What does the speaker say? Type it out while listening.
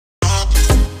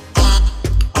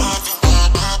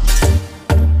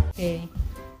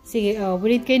Sige,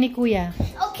 read kayo ni Kuya.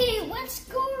 Okay, let's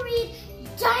go read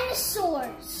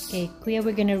dinosaurs. Okay, Kuya,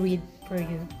 we're gonna read for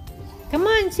you. Come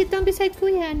on, sit down beside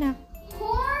Kuya, anak.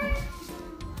 Horn.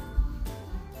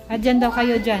 Dyan daw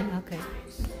kayo dyan. Okay.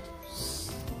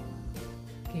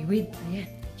 Okay, read. Ayan,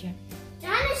 dyan.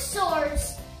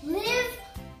 Dinosaurs live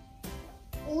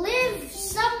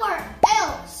somewhere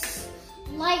else,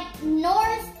 like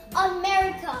North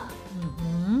America.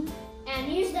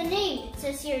 And here's the name. It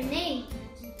says here name.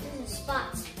 There's a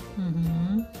spot.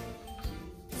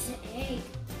 It's an egg.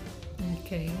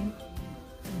 Okay.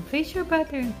 Face your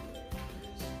pattern.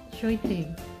 Show it to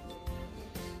you.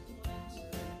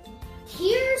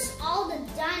 Here's all the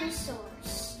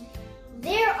dinosaurs.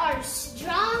 They are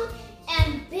strong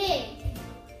and big.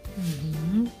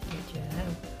 Good job.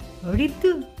 Read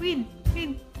too. Read.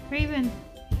 Raven.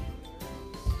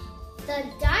 The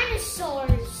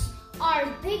dinosaurs are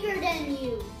bigger than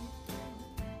you.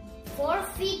 4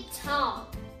 feet tall.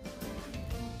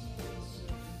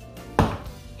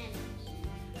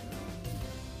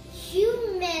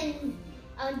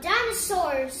 And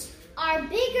dinosaurs are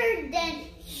bigger than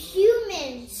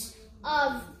humans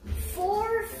of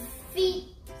 4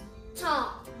 feet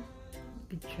tall.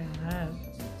 Good job.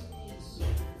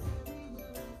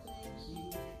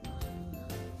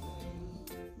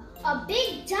 A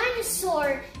big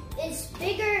dinosaur is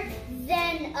bigger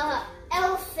than an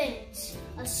elephant,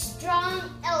 a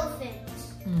strong elephant.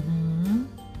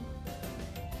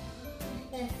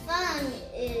 The tongue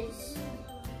is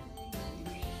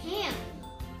ham.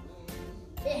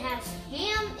 It has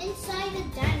ham inside the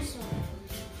dinosaur.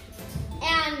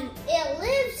 And it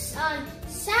lives on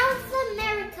South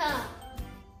America.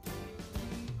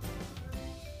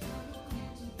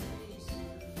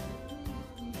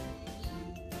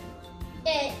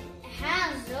 It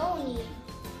has only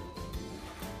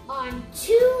on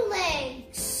 2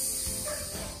 legs.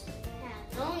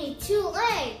 Has only 2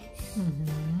 legs.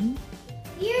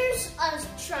 Here's a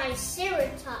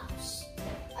triceratops.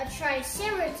 A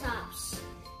triceratops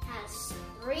has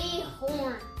 3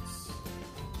 horns.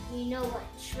 You know what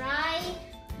tri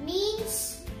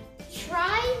means?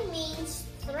 Tri means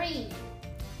 3.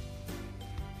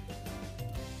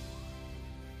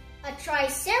 A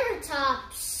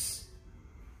triceratops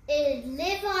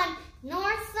live on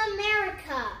North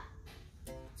America.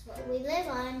 That's what we live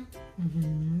on.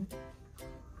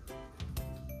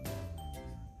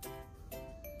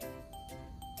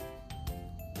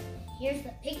 Here's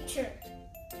the picture.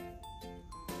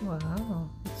 Wow,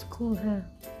 it's cool, huh?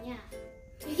 Yeah.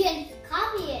 You can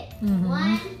copy it.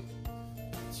 1,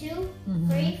 2,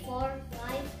 3, 4,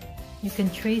 5. You can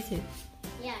trace it.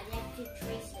 Yeah, you have to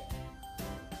trace it.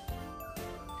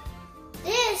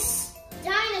 This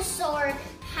dinosaur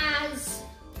has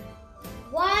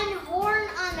 1 horn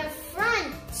on the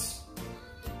front,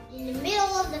 in the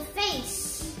middle of the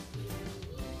face.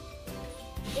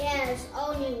 It has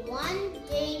only 1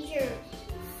 danger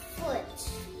foot.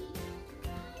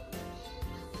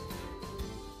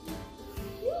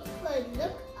 You could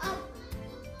look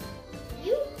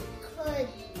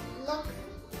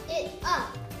it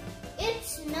up.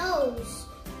 Its nose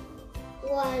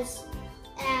was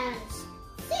as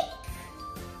thick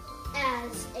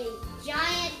as a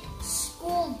giant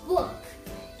school book.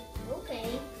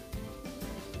 Okay.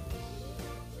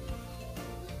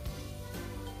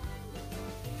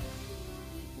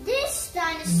 This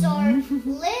dinosaur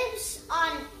lives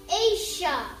on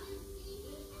Asia.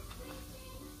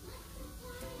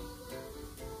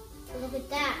 Look at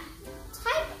that.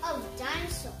 Type of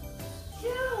dinosaur.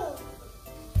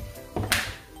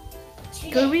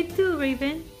 Go read too,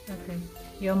 Raven. Okay.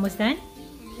 You almost done?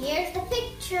 Here's the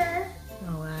picture.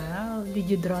 Oh, wow. Did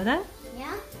you draw that?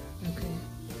 Yeah. Okay.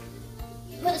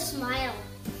 Put a smile.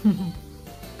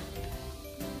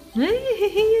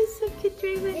 You're so cute,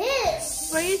 Raven. This.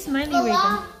 Why are you smiling,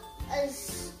 Raven?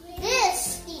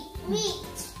 This eat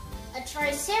meat. A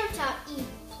triceratops eat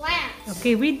plants.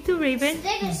 Okay, read too, Raven.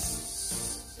 Stegosaurus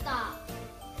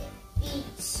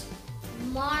eats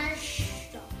marsh.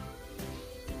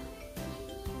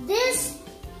 This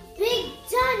big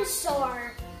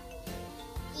dinosaur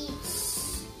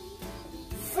eats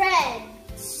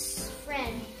friends.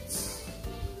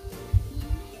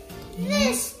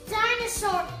 This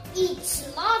dinosaur eats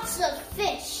lots of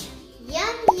fish.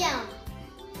 Yum, yum.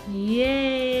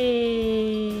 Yay!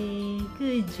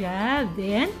 Good job,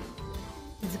 Dan.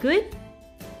 It's good?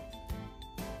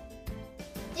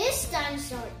 This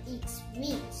dinosaur eats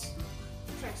meat.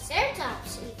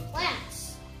 Triceratops eat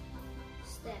plants.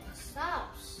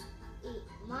 Stegosaurus eat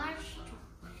marsh.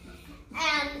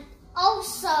 And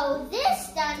also, this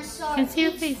dinosaur Can see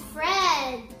your eats face.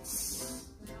 friends.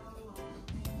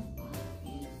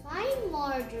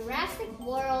 more Jurassic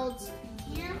Worlds.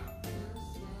 Yeah.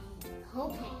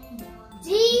 Okay.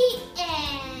 The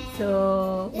end.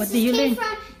 So, what did you learn? This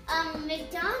came from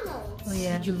McDonald's. Oh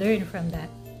yeah, did you learn from that?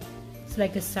 It's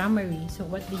like a summary. So,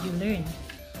 what did you learn?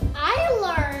 I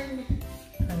learned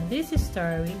From this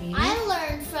story.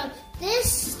 from this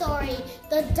story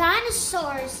the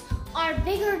dinosaurs are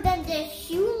bigger than the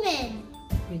human.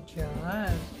 Good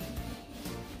job.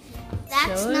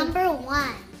 That's So- number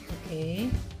 1. Okay.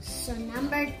 So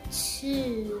number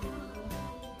 2.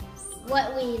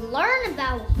 What we learn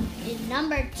about in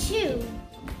number 2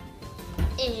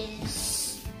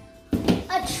 is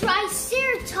a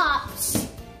triceratops.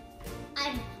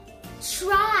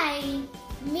 Tri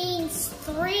means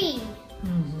 3.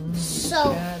 Mm-hmm.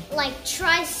 So, Good job. like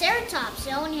Triceratops,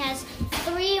 it only has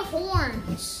 3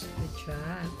 horns. Good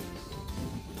job.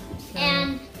 So,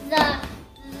 And the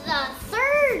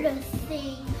third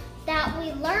thing that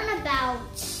we learn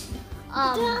about,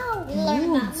 we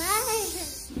learn about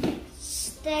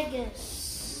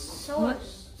Stegosaurus. What?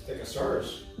 Stegosaurus.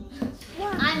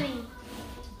 I mean,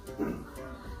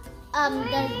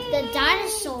 the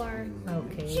dinosaur.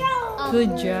 Okay.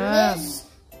 Good job.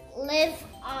 Live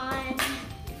on.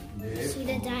 See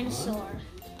the dinosaur.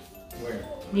 Where?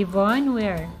 Live on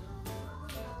where?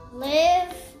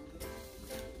 Live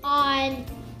on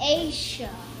Asia.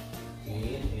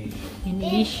 In In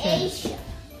Asia. Asia.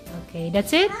 Okay,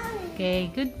 that's it?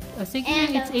 Okay, good. Oh, sige,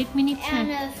 And, it's 8 minutes And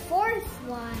na. the fourth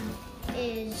one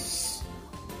is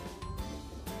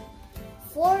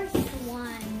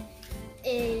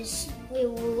we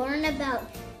will learn about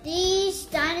these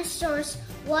dinosaurs,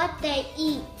 what they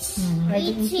eat. Are they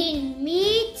Eating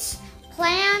meat,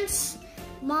 plants,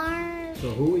 Mars, So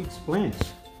who eats plants?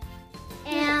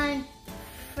 and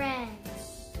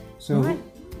friends. So What?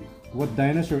 what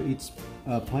dinosaur eats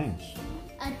plants?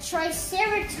 A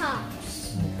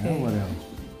triceratops. Yeah, what else?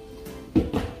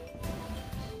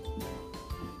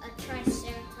 A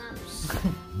triceratops.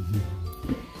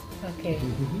 Okay.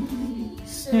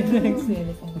 So,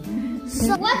 Nagselos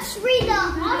so let's read the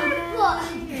other book.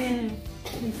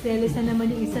 Nagselos na naman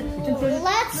yung isa.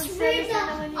 Let's read the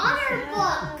other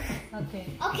book. Okay.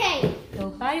 Okay. So,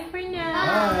 bye for now.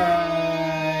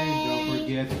 Bye! Don't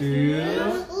forget to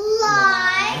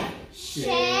Like,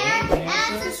 share,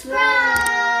 and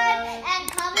subscribe. And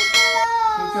comment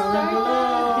below. comment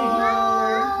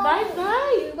below.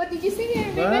 Bye-bye. What did you say there?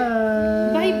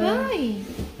 Bye! Bye-bye.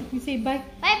 You say bye.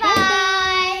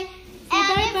 Bye-bye. And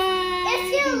bye-bye. if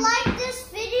you like this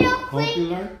video, Hope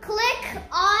you learn. click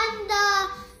on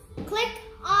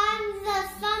the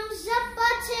thumbs up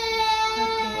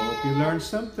button. Hope you learned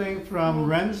something from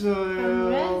Renzel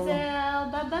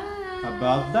Renzel. Bye-bye.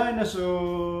 about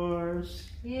dinosaurs.